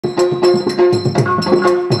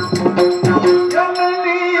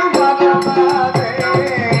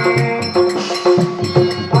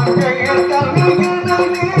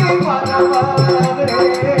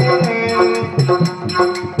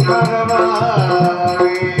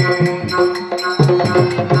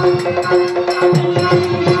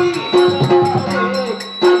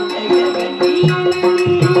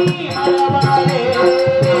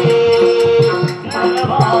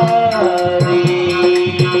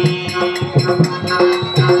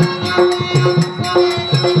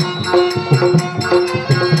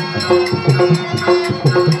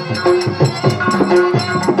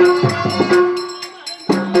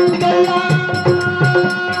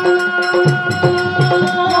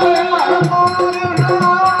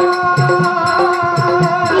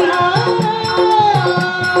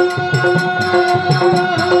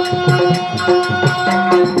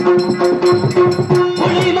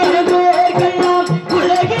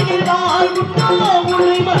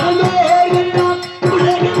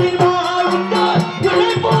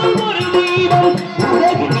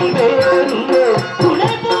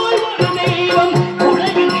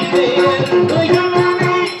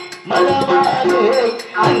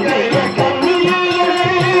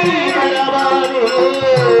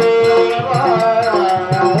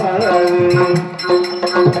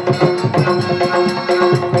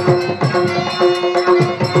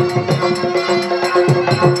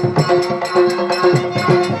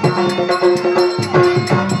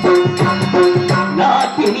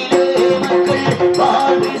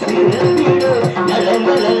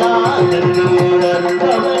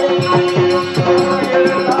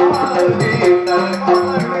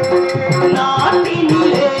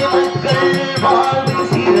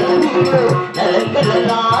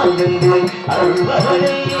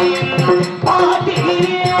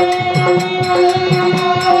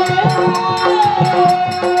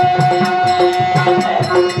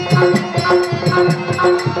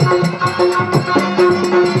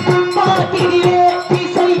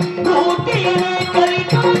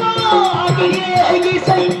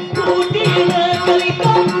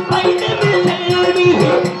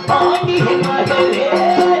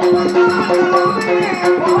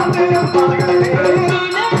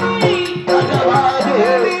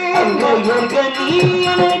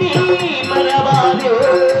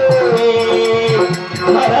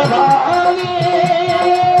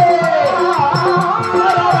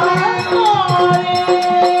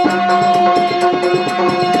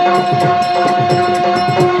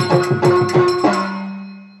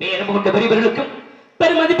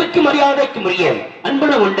பெருமதிப்புக்கும் மரியாதைக்கும் உரிய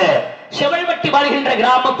அன்புள்ள உண்ட செவல்வட்டி வாழ்கின்ற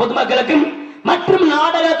கிராம பொதுமக்களுக்கும் மற்றும்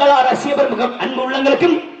நாடக கலா ரசிக பெருமக்கள் அன்பு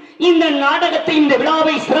உள்ளங்களுக்கும் இந்த நாடகத்தை இந்த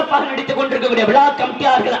விழாவை சிறப்பாக நடித்துக் கொண்டிருக்கக்கூடிய விழா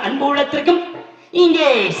கமிட்டியார்கள் அன்பு உள்ளத்திற்கும் இங்கே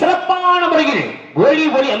சிறப்பான முறையில் ஒளி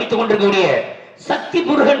அமைத்துக் கொண்டிருக்கக்கூடிய சக்தி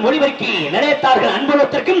முருகன் ஒளிவர்க்கி நிலையத்தார்கள்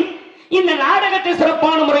அன்புள்ளத்திற்கும் இந்த நாடகத்தை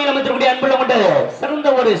சிறப்பான முறையில் அமைத்திருக்கக்கூடிய அன்புள்ள கொண்ட சிறந்த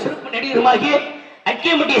ஒரு சிறப்பு நடிகருமாகிய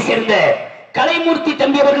அக்கியம்பட்டியை சேர்ந்த கலைமூர்த்தி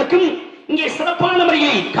தம்பி அவர்களுக்கும் இங்கே சிறப்பான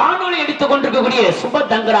முறையில் காணொலி எடுத்துக் கொண்டிருக்கக்கூடிய சுப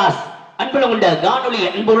தங்கராஸ் அன்புள்ள கொண்ட காணொலி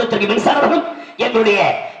அன்பு உள்ளத்திற்கு மின்சாரர்களும் எங்களுடைய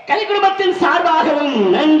கலை குடும்பத்தின் சார்பாகவும்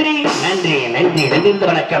நன்றி நன்றி நன்றி நன்றி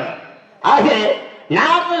வணக்கம். ஆக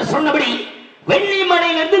நான் சொன்னபடி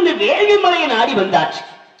வெள்ளிமலையிலிருந்து இந்த வேள்விமலையை நாடி வந்தாச்சு.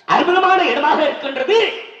 அற்புதமான இடமாக இருக்கின்றது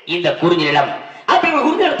இந்த குறிஞ்சி நிலம். அப்படி ஒரு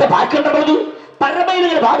குறிஞ்சி நிலத்தை பார்க்கின்ற பொழுது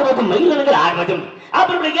பறவைகள் பாடுவதும் மயில்கள் ஆடுவதும்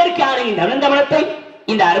அப்புறம் இயற்கையான இந்த அனந்தமனத்தை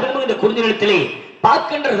இந்த அற்புதமாக இந்த குறிஞ்சி நிலத்திலே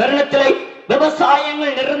பார்க்கின்ற தருணத்திலே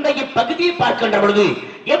விவசாயங்கள் நிறைந்த இப்பகுதியை பார்க்கின்ற பொழுது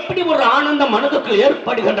எப்படி ஒரு ஆனந்தம் மனதுக்கு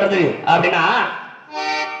ஏற்படுகின்றது அப்படின்னா,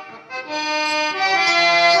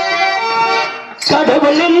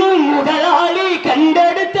 கடவுள் என்னும் முதலாளி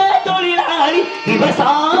கண்டெடுத்த தொழிலாளி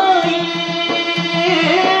விவசாயி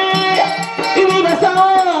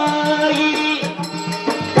விவசாயி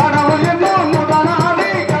கடவுள் என்னும் முதலாளி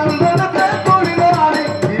கண்டெடுத்த தொழிலாளி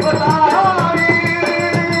விவசாயி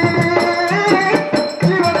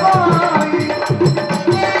விவசாயி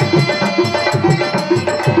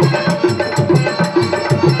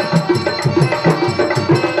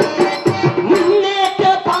முன்னேற்ற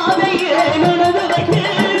பாதையை நடந்து வைத்து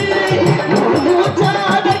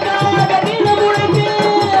மூச்சாதற்காக தினம் உழைத்து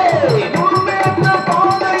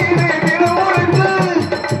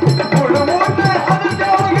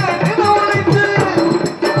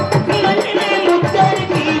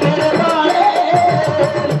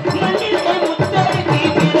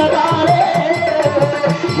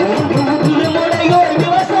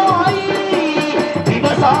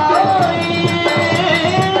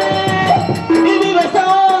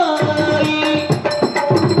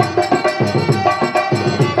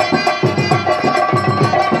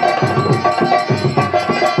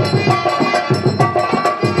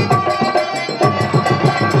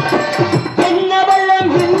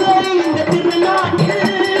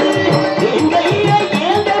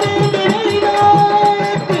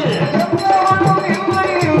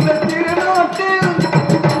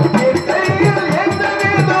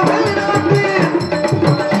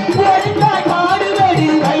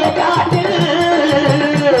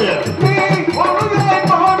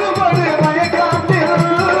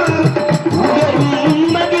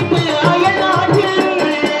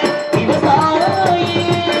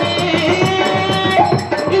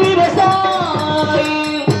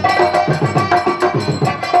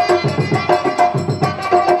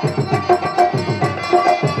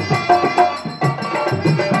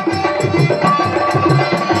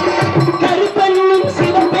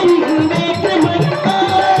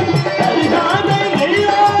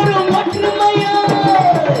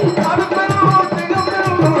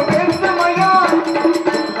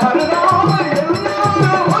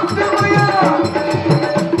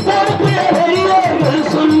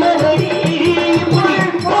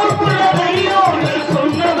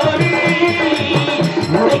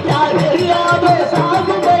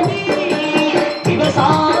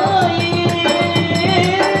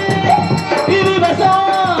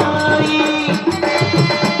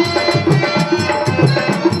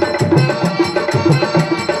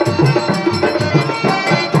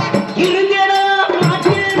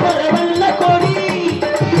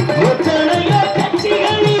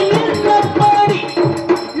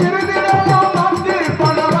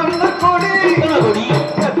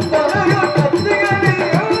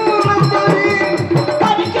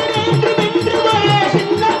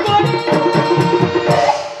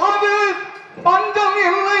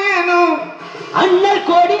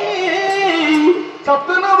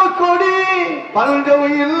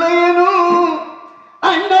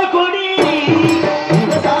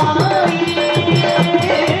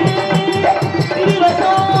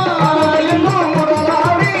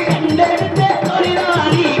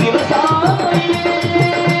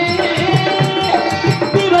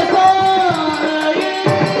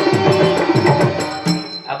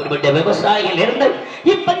விட்ட விவசாயிகள் இருந்து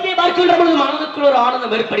இப்பந்தை பார்க்கின்ற பொழுது மனதுக்குள் ஒரு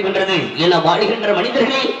ஆனந்தம் ஏற்படுகின்றது. என வாழ்கின்ற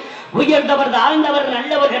மனிதர்களே, உயர்ந்தவர் தாழ்ந்தவர்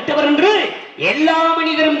நல்லவர் கெட்டவர் என்று எல்லா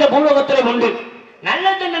மனிதரும் இந்த பூலோகத்திலே உண்டு.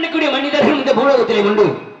 நல்லது நினைக்கக்கூடிய மனிதர்கள் இந்த பூலோகத்திலே உண்டு.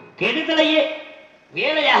 கெடுதலையே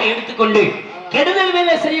வேலையாக எடுத்துக்கொண்டு கெடுதல்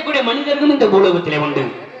வேலை செய்யக்கூடிய மனிதர்களும் இந்த பூலோகத்திலே உண்டு.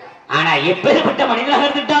 ஆனா எப்பேற்பட்ட மனிதனாக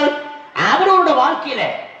இருந்துட்டால் அவரோட வாழ்க்கையில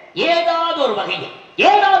ஏதாவது ஒரு வகையில்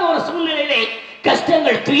ஏதாவது ஒரு சூழ்நிலையிலே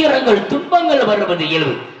கஷ்டங்கள் துயரங்கள் துன்பங்கள் வருவது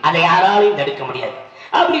இயல்பு. அதை யாராலையும் தடுக்க முடியாது.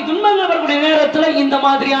 அப்படி துன்பங்கள் வரக்கூடிய நேரத்தில் இந்த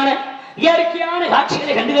மாதிரியான இயற்கையான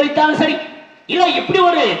காட்சிகளை கண்டுகளித்தாலும் சரி, இல்ல இப்படி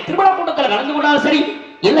ஒரு திருமண கூட்டத்தில் கலந்து கொண்டாலும் சரி,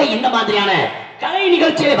 இல்லை இந்த மாதிரியான கலை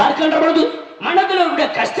நிகழ்ச்சியை பார்க்கின்ற பொழுது மனதில் உள்ள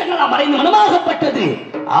கஷ்டங்கள் மறைந்து மனமாகப்பட்டது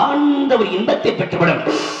ஆழ்ந்த ஒரு இன்பத்தை பெற்றுவிடும்.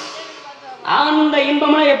 ஆனந்த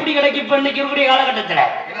இன்பமா எப்படி கிடைக்கும்? இப்ப இன்னைக்கு இருக்கக்கூடிய காலகட்டத்தில்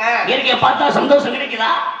இயற்கையை பார்த்தா சந்தோஷம்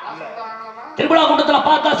கிடைக்குதா? திருவிழா கூட்டத்துல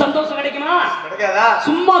பார்த்தா சந்தோஷம் கிடைக்குமா?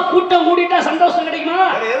 சும்மா கூட்டம் கூடிட்டா சந்தோஷம் கிடைக்குமா?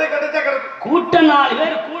 கூட்டம் 4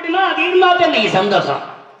 பேர் கூடினா அது இருந்தாலும் இன்னைக்கு சந்தோஷம்.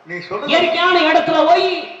 இயற்கையான இடத்துல போய்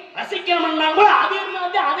ரசிக்கணும்னா கூட அது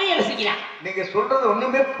இருந்தாலும் அதையும் ரசிக்கலாம். நீங்க சொல்றது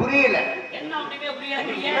ஒண்ணுமே புரியல. என்ன ஒண்ணுமே புரியல?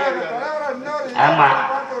 ஆமா.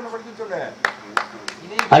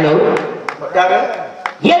 ஹலோ,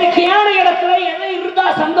 இயற்கையான இடத்துல எதை இருந்தா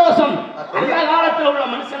சந்தோஷம்? அந்த காலத்துல உள்ள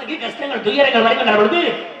மனுஷனுக்கு கஷ்டங்கள் துயரங்கள் வருகின்ற பொழுது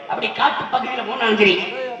அப்படி காட்டு பகுதியில போனாலும் சரி,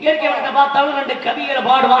 இயற்கை வளத்தை பார்த்தாலும் 2 கவிகளை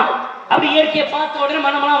பாடுவான். அப்படி இயற்கையை பார்த்த உடனே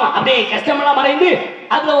மனமெல்லாம் அப்படியே கஷ்டமெல்லாம் மறைந்து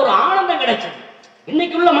அதுல ஒரு ஆனந்தம் கிடைச்சது.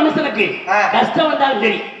 இன்னைக்கு உள்ள மனுஷனுக்கு கஷ்டம் வந்தாலும்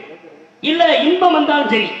சரி, இல்ல இன்பம்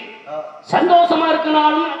வந்தாலும் சரி, சந்தோஷமா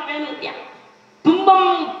இருக்கனாலும் அது வேணும். துன்பம்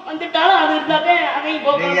வந்துட்டாலும் அது இருந்தாத்தே அதையும்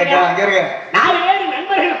போக 4 பேர்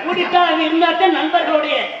நண்பர்கள் கூட்டிட்டா அது இருந்தாத்தே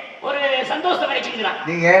நண்பர்களுடைய ஒரு சந்தோஷம் கிடைச்சுக்கிறான்.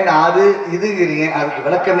 நீங்க அது இதுங்கிறீங்க, அதுக்கு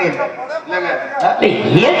விளக்கமே இல்லை.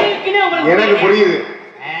 எனக்கு புரியுது.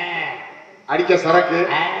 அடிக்க சரக்கு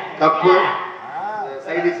கப்பு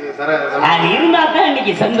அது இருந்தாதான்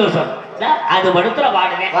இன்னைக்கு சந்தோஷம். அது படுத்துற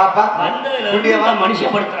பாடுவேன் வந்து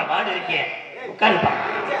மனுஷன் படுத்துற பாடு இருக்கேன். உட்காருப்பா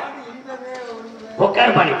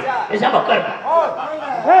உட்காருப்பா, நீ பேசாம உட்காருப்பா,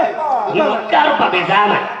 நீ உட்காருப்பா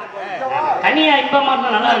பேசாம. தனியா இன்பமா இருந்தா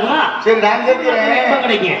நல்லா இருக்குமா? சரி, நான் இன்பம்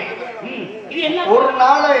கிடைக்கும். இது என்ன ஒரு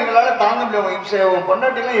நாள் எங்களால தாங்க முடியும்.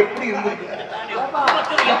 பொண்டாட்டி எல்லாம் எப்படி இருந்திருக்கு,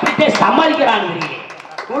 எப்படி சமாளிக்கிறாங்க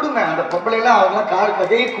கூடுங்க. அந்த பொம்பளை எல்லாம் அவங்க கால்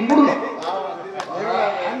கதையை கும்பிடுங்க.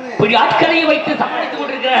 இப்படி ஆட்களையை வைத்து சமாளித்துக்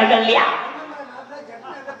கொண்டிருக்கிறார்கள் இல்லையா?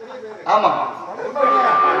 ஆமா,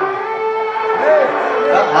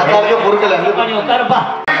 பொருட்கள் உட்காருப்பா.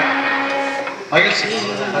 மகிழ்ச்சி.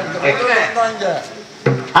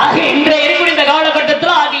 ஆக இன்றைய இருக்கிற இந்த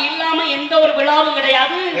காலகட்டத்தில் அது இல்லாம எந்த ஒரு விழாவும்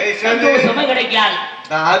கிடையாது, சந்தோஷமும் கிடைக்காது.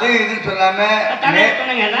 அது இது சொல்லாம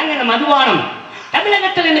இந்த மதுபானம்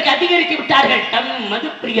தமிழகத்தில் எனக்கு அதிகரித்து விட்டார்கள் தமிழ் மது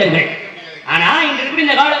பிரியர்கள். ஆனா இன்று இருக்கிற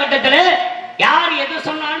இந்த காலகட்டத்தில் யார் எது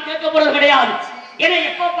சொன்னாலும் கேட்க போறது கிடையாது. ஏன்னா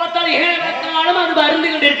எப்ப பார்த்தாலும் ஏழு பார்த்தாலும் அது அருந்து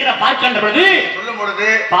கொண்டு இருக்கிற பார்க்கின்ற பொழுது சொல்லும் பொழுது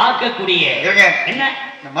பார்க்கக்கூடிய என்ன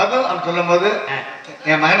மது அப்படி சொல்லும் போது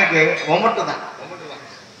என் மகனுக்கு ஒமட்டு தான்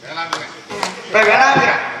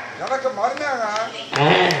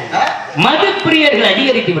மது பிரியர்கள்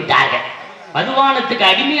அதிகரித்து விட்டார்கள். மதுபானத்துக்கு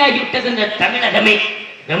அடிமையாகிவிட்டது இந்த தமிழகமே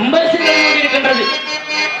ரொம்ப சிறப்பு இருக்கின்றது.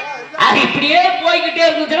 அது இப்படியே போய்கிட்டே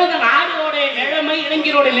இருந்துச்சுன்னா இந்த நாடோட நிலைமை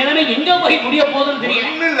இளைஞரோட நிலைமை எங்க போய் முடிய போகுதுன்னு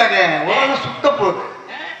தெரியல. சுத்த போகுது,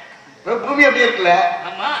 பூமி அப்படி இருக்குல்ல.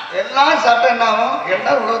 எல்லாம் சாப்பிட்ட என்ன ஆகும்,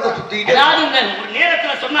 எல்லாரும் உலகத்தை சுத்திக்கிட்டு. அதாவது இந்த ஒரு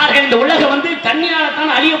நேரத்துல சொன்னார்கள் இந்த உலகம் வந்து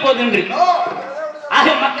தண்ணியாலத்தான் அழிய போகுது. ஆக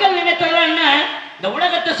மக்கள் நினைத்ததெல்லாம் என்ன, இந்த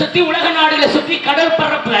உலகத்தை சுத்தி உலக நாடுகளை சுத்தி கடல்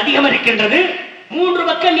பரப்பு அதிகம் இருக்கின்றது. 3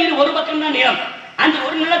 பக்கம் நீர், 1 பக்கம் தான் நிலம். அந்த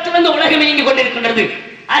ஒரு நிலத்துல இந்த உலகம் இயங்கிக் கொண்டிருக்கின்றது.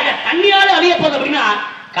 ஆக தண்ணியால அழிய போகுது அப்படின்னா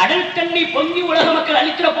கடல் தண்ணி பொங்கி உலக மக்கள்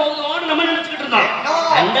அழிக்கிற போகுதோன்னு நம்ம நினைச்சுக்கிட்டு இருந்தோம்.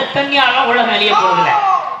 அந்த தண்ணியால உலகம் அழிய போகுதுல,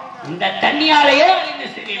 இந்த தண்ணியாலேயே அழிந்து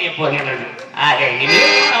சிறிய போகின்றது. ஆக இனி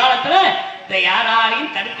காலத்துல இதை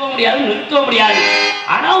யாராலையும் தடுக்க முடியாது, நிறுத்த முடியாது.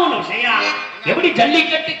 ஆனா ஒண்ணு செய்யலாம். எப்படி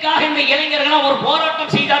ஜல்லிக்கட்டுக்காக இந்த இளைஞர்கள் ஒரு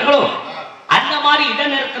போராட்டம் செய்தார்களோ அந்த மாதிரி இதை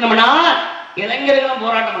நிறுத்தணும்னா இளைஞர்களும்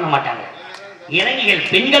போராட்டம் பண்ண மாட்டாங்க. இளைஞர்கள்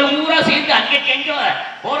பெண்கள் ஊரா சேர்ந்து அங்கெங்க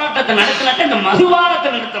போராட்டத்தை நடத்தினாக்க இந்த மதுபானத்தை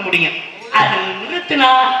நிறுத்த முடியும். அதை நிறுத்தினா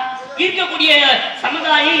இருக்கக்கூடிய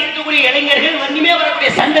சமுதாயம், இருக்கக்கூடிய இளைஞர்கள் வன்னிமே வரக்கூடிய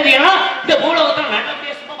சந்ததியெல்லாம் இந்த பூலோகத்தில்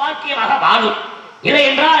நல்லபடிய சுப வாழ்க்கையாக வாழும். இல்லை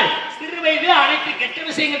என்றால் சிறு வயது அனைத்து கெட்ட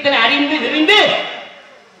விஷயங்களை அறிந்து விரிந்து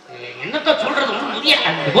என்னத்த சொல்றது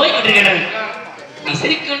போய்கிட்டு இருக்கிறது.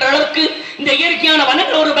 சிரிக்கின்ற அளவுக்கு இந்த இயற்கையான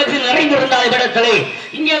வனங்கள் ஒரு பகுதி நிறைந்திருந்தால் இடத்திலே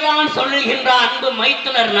இங்கேதான் சொல்லுகின்ற அன்பு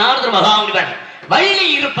மைத்துனர் நாரத மகாமுனிவர் வள்ளி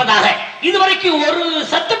இருப்பதாக இதுவரைக்கும் ஒரு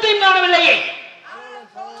சத்தத்தையும் காணவில்லையே.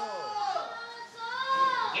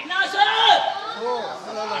 என்ன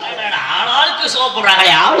ஆளாளுக்கு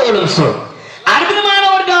சோப்புறாங்களே, அற்புதமான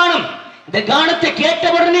ஒரு கான இந்த கானத்தை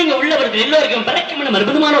கேட்டவுடனே இங்க உள்ளவர்கள் எல்லோருக்கும் பிறக்கும்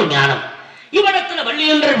அற்புதமான ஒரு ஞானம். இவ்விடத்துல வள்ளி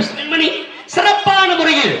என்ற பெண்மணி சிறப்பான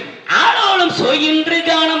முறையில் ஆளாளும் சோயின்று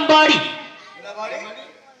கானம் பாடி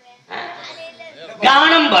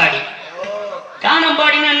கானம்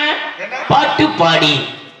பாடினா என்ன? பாட்டு பாடி.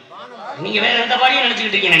 நீங்க வேற எந்த பாடியும்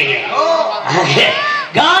நினைச்சுக்கிட்டு இருக்கீங்க நினைக்கிறேன்.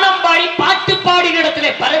 கானம் பாடி பாட்டு பாடி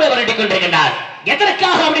இடத்துல பறவை வரட்டி கொண்டிருக்கின்றார்.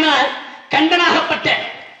 எதற்காக அப்படின்னா, கண்டனாகப்பட்ட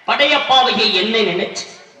படையப்பாவையை என்ன நினைச்சு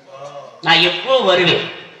நான் எப்போ வருவேன்,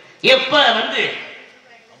 எப்ப வந்து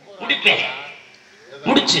முடிப்பேன்,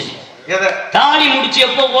 முடிச்சு தாலி முடிச்சு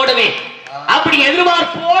எப்போ ஓடுவேன் அப்படி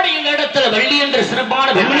எதிர்பார்ப்போடு இந்த இடத்துல வள்ளி என்ற சிறப்பான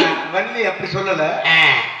பெண்மணி. வள்ளி அப்படி சொல்லல,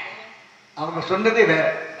 அவங்க சொன்னதே வேற.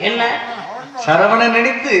 என்ன? சரவண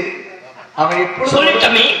நினைத்து அவன் எப்பொழுது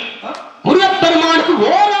சொல்லிட்டமே, முருகப்பெருமானுக்கு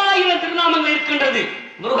 1000 திருநாமங்கள் இருக்கின்றது.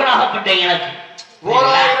 முருகனாகப்பட்ட எனக்கு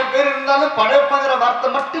 1000 பேர் இருந்தாலும் படைப்பங்கிற வார்த்தை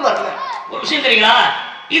மட்டும் வரல. ஒரு விஷயம் தெரியுங்களா,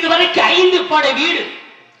 இதுவரைக்கும் 5 படை வீடு.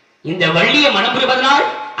 இந்த வள்ளியை மனம் புரிவதனால்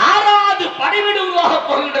 6வது படை வீடு உருவாக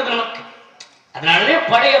போகின்றது நமக்கு. அதனாலவே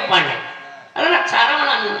படையப்பாங்க. அதனால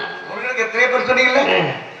சரவணன் உங்களுக்கு எத்தனை பேர் சொன்னீங்கல்ல?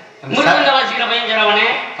 முருகன் வாசிக்கிற பையன் சரவணே.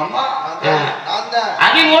 அம்மா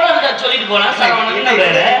அதை மூலம் அதுக்கு சொல்லிட்டு போலாம். சரவணன்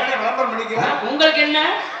வேற. விளம்பரம் பண்ணிக்கிறேன். உங்களுக்கு என்ன?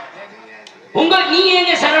 உங்களுக்கு நீங்க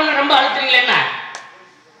எங்க சரவணன் ரொம்ப அழுத்துறீங்களா? என்ன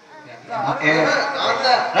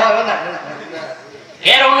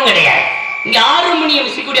வேற ஒண்ணும் கிடையாது. இங்க 6 மணியை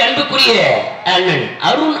விசிக்கூடிய அன்புக்குரிய அண்ணன்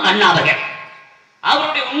அருண் அண்ணா அவர்கள்,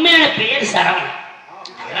 அவருடைய உண்மையான பெயர் சரவணன்.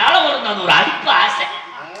 அதனால ஒரு அல்ப ஆசை.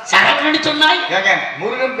 சரவணன் சொன்னாய்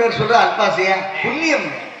முருகன் பேர் சொல்ற அல்பாசையா புண்ணியம்.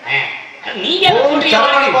 நீங்க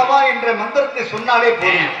சரவண பாபா என்ற மந்திரத்தை சொன்னாலே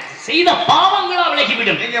போதும், செய்த பாவங்களா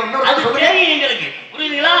விலகிவிடும். எங்களுக்கு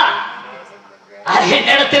புரியுதுங்களா? அதே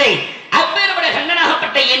நேரத்திலே அப்பேற்பட்ட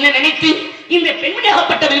கண்ணனாகப்பட்ட என்ன நினைத்து இந்த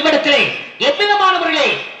பெண்மணியாகப்பட்ட விவரத்திலே எவ்விதமானவர்களே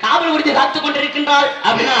காவல் உறுதி காத்துக் கொண்டிருக்கின்றாள்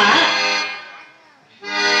அப்படின்னா,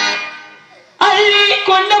 அள்ளி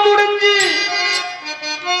கொண்ட முடிஞ்சு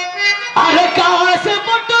அழகாசு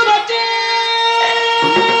பொட்டு வச்சு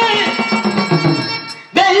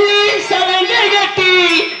வெள்ளி சலங்க கட்டி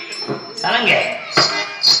சலங்க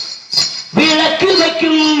விளக்கு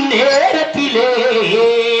வைக்கும் நேரத்திலே,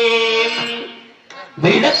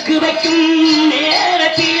 விளக்கு வைக்கும்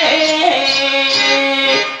நேரத்திலே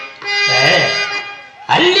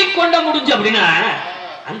அள்ளி கொண்ட முடிஞ்சு அப்படின்னா,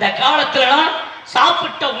 அந்த காலத்துல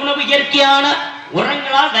சாப்பிட்ட உணவு இயற்கையான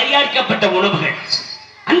உரங்களால் தயாரிக்கப்பட்ட உணவுகள்.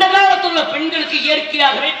 அந்த காலத்தில் உள்ள பெண்களுக்கு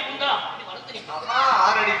இயற்கையாகவே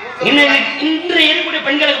இன்றைய இருக்கக்கூடிய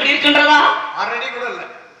பெண்களுக்கு இப்படி இருக்கின்றதா?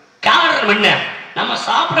 காரணம் என்ன? நம்ம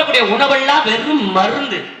சாப்பிடக்கூடிய உணவெல்லாம் வெறும்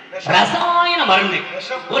மருந்து, ரசாயன மருந்து.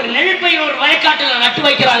 ஒரு நெல் பயிர் ஒரு வயக்காட்டில் நட்டு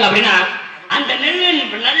வைக்கிறாங்க அப்படின்னா, அந்த நெல்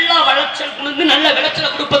நல்லா விளைச்சல் கொடுத்து நல்ல விளைச்சலை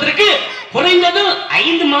கொடுப்பதற்கு குறைந்தது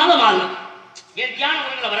 5 மாதம் ஆகும். இயற்கையான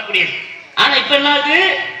முறையில் வரக்கூடியது. ஆனா இப்ப என்ன ஆகுது,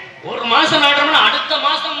 ஒரு மாசம் நடுறோம்னா அடுத்த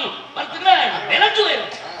மாசம் விளைச்சு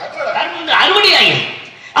அறுவடை ஆகும்.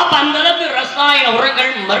 அப்ப அந்த அளவுக்கு ரசாயன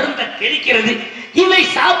உரங்கள் மருந்தை தெரிக்கிறது. இதை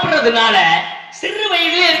சாப்பிடுறதுனால சிறு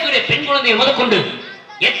வயதிலே இருக்கக்கூடிய பெண் குழந்தையை முதற்கொண்டு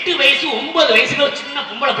 8 வயசு 9 வயசுல ஒரு சின்ன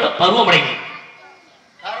பொம்பளை பிள்ளை பருவம்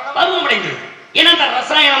அடைந்தது. ஏன்னா அந்த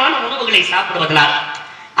ரசாயனமான உணவுகளை சாப்பிடுவதனால்.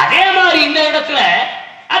 அதே மாதிரி இந்த இடத்துல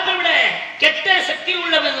அதை விட கெட்ட சக்தி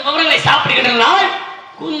உள்ள உணவுகளை சாப்பிடுகிறதுனால்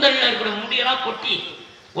கூந்தல்ல இருக்கிற முடியெல்லாம் கொட்டி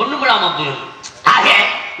ஒண்ணுமிடாம போகுது. ஆக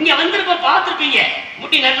இங்க வந்திருப்ப பார்த்திருப்பீங்க,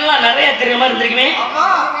 முடி நல்லா நிறைய தெரியுற மாதிரி இருந்திருக்குமே,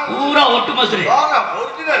 பூரா ஒட்டு மசுரு.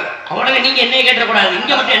 உடனே நீங்க என்னைய கேட்டக்கூடாது,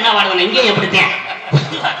 இங்க மட்டும் என்ன வாழணும், இங்கே எப்படித்தேன்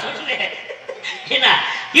என்ன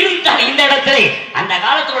இருந்தாலும் இந்த இடத்துல அந்த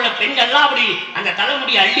காலத்தில் உள்ள பெண்கள்லாம் அப்படி அந்த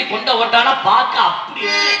தலைமுடி அள்ளி கொண்ட ஓட்டானா பார்க்க அப்படி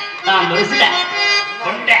நான் பெருசுல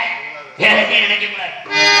கொண்ட வேற நினைக்க கூடாது.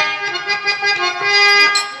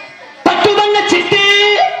 பட்டு வண்ண சிட்டு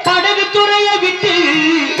படகு துறைய விட்டு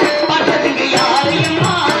பட்டதுக்கு யாரையும்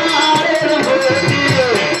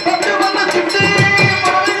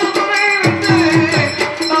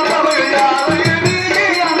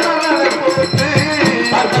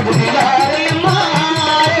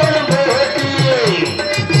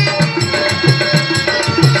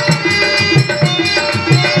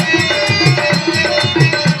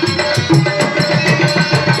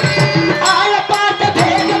ஆள பார்த்த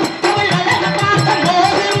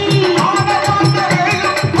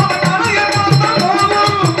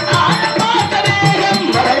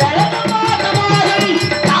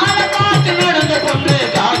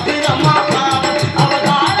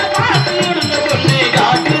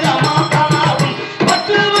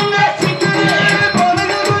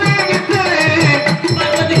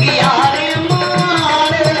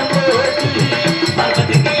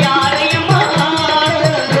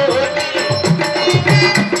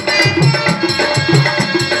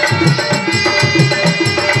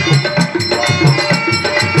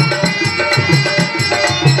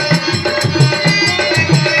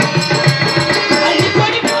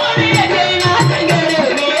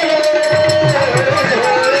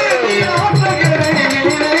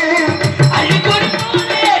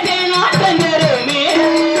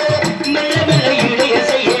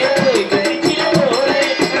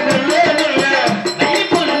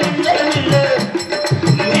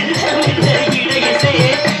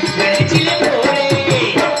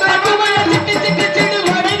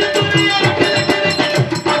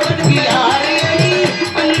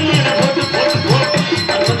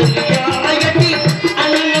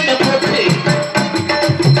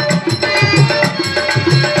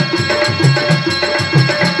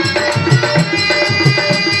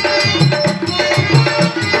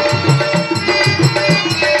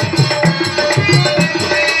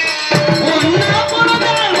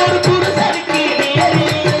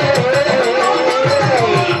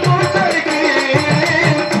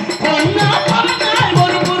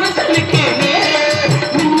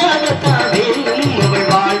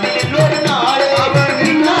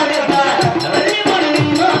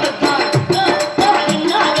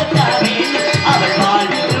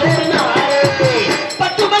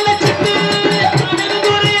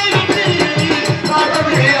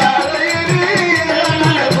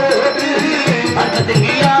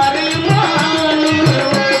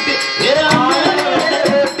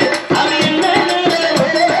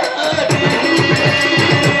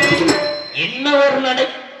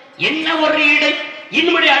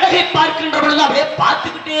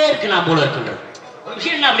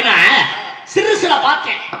அப்படின்னா சிறுசுல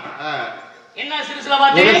பார்த்தேன். என்ன சிறுசுல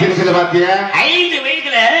பார்த்தேன்? 5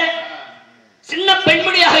 வயதுல சின்ன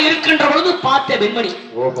பெண்மணியாக இருக்கின்ற பொழுது பார்த்த பெண்மணி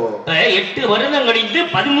 8 வருடம் கழிந்து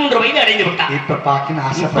 13 வயது அடைந்து விட்டார். இப்ப பாக்கணும்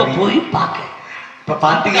ஆசை போய் பார்க்க இப்ப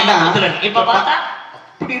பாத்தீங்கன்னா இப்ப பார்த்தா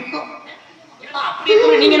அப்படி இருக்கும். அப்படி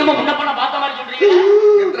இருக்கு. நீங்க நம்ம முன்ன பண்ண பார்த்த மாதிரி சொல்றீங்க.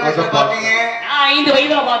 பாத்தீங்க நான் 5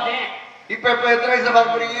 வயதுல பார்த்தேன். இப்ப எத்தனை வயசுல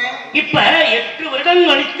பார்க்க போறீங்க? இப்ப 8 வருடம்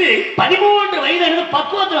கழித்து 13 வயது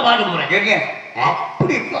பக்குவத்துல பார்க்க போறேன்.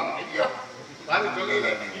 அப்படி இருக்கும்.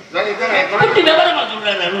 விவரமா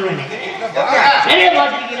சொல்றாரு அருண். சரியா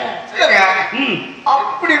பாத்திருக்கீங்க?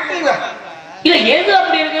 அப்படி இருக்குங்க. இல்ல எது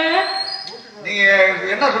அப்படி இருக்கு? நீங்க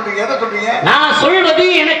என்ன சொல்றீங்க? எதை சொல்றீங்க? நான் சொல்வது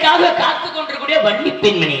எனக்காக காத்து கொண்டிருக்கூடிய வள்ளி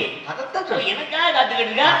பெண்மணி. அதத்தான் சொல்றேன். எனக்காக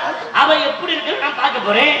காத்துக்கிட்டு இருக்கா. அவ எப்படி இருக்குன்னு நான் பார்க்க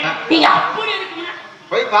போறேன். நீங்க அப்படி இருக்குன்னா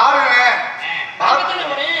போய் பாருங்க.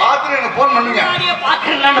 பாத்துட்டு போன் பண்ணுங்க.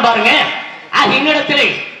 பாக்குறேன்னு பாருங்க. என்னிடத்திலே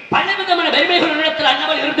பலவிதமான பெருமைகள் இடத்தில்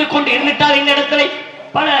அண்ணவள் இருந்து கொண்டு இருந்துட்டால் இந்த இடத்துல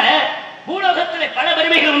பல பூலோகத்திலே பல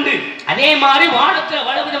பெருமைகள் உண்டு. அதே மாதிரி வானத்தில்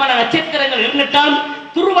பல விதமான நட்சத்திரங்கள் இருந்துட்டால்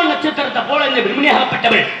துருவ நட்சத்திரத்தை போல இந்த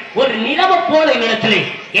பெருமையாகப்பட்டவள் ஒரு நிலவை போல இந்த இடத்திலே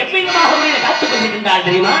எவ்விதமாக காத்துக் கொண்டிருக்கின்றாள்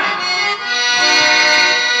தெரியுமா?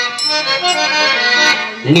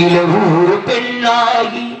 நிலவூர்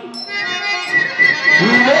பெண்ணாகி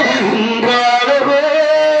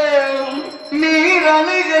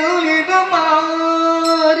நீரலைகள்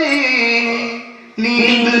இடமாறி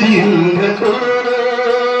நீந்துகின்ற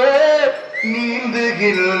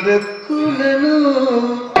குழலோ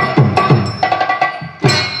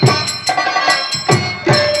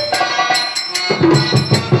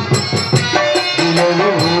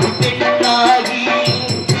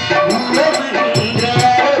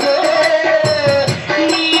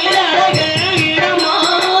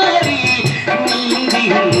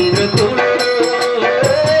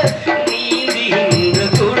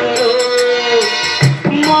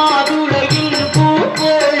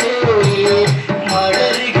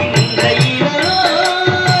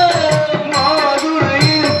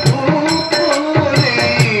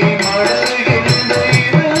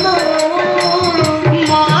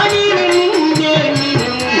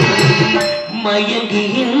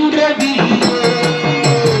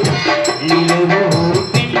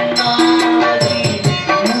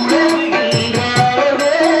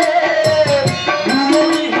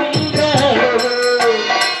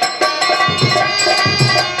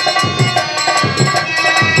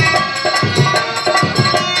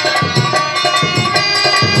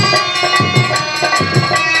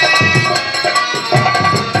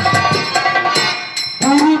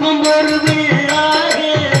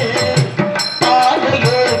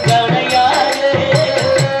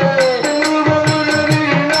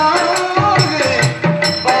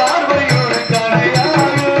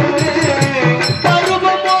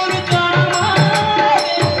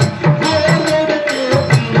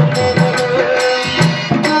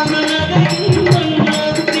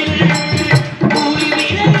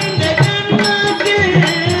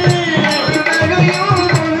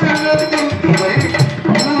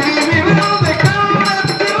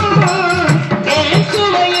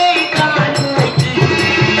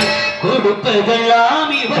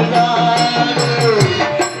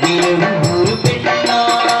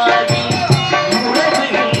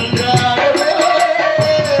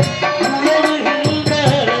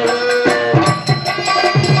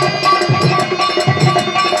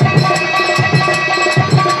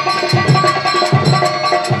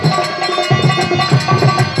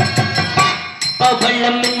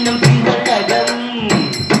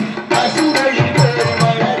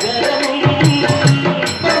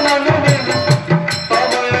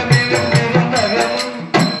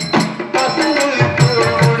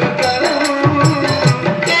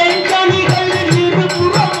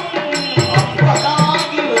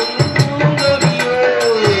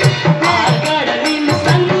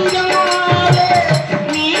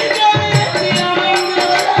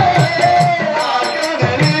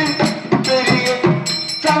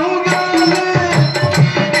சங்கம்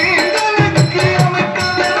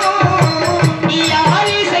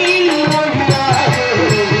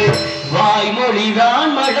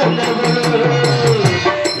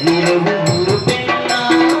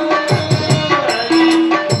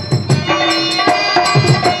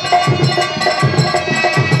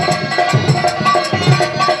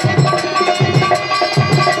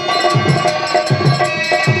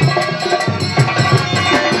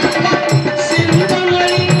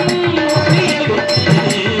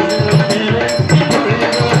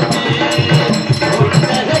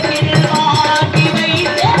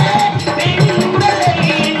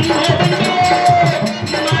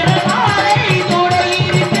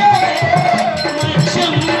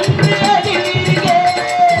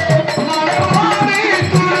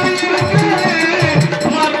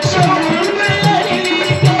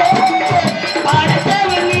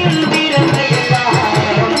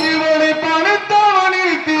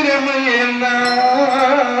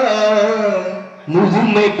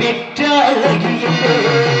பெற்ற அழகியே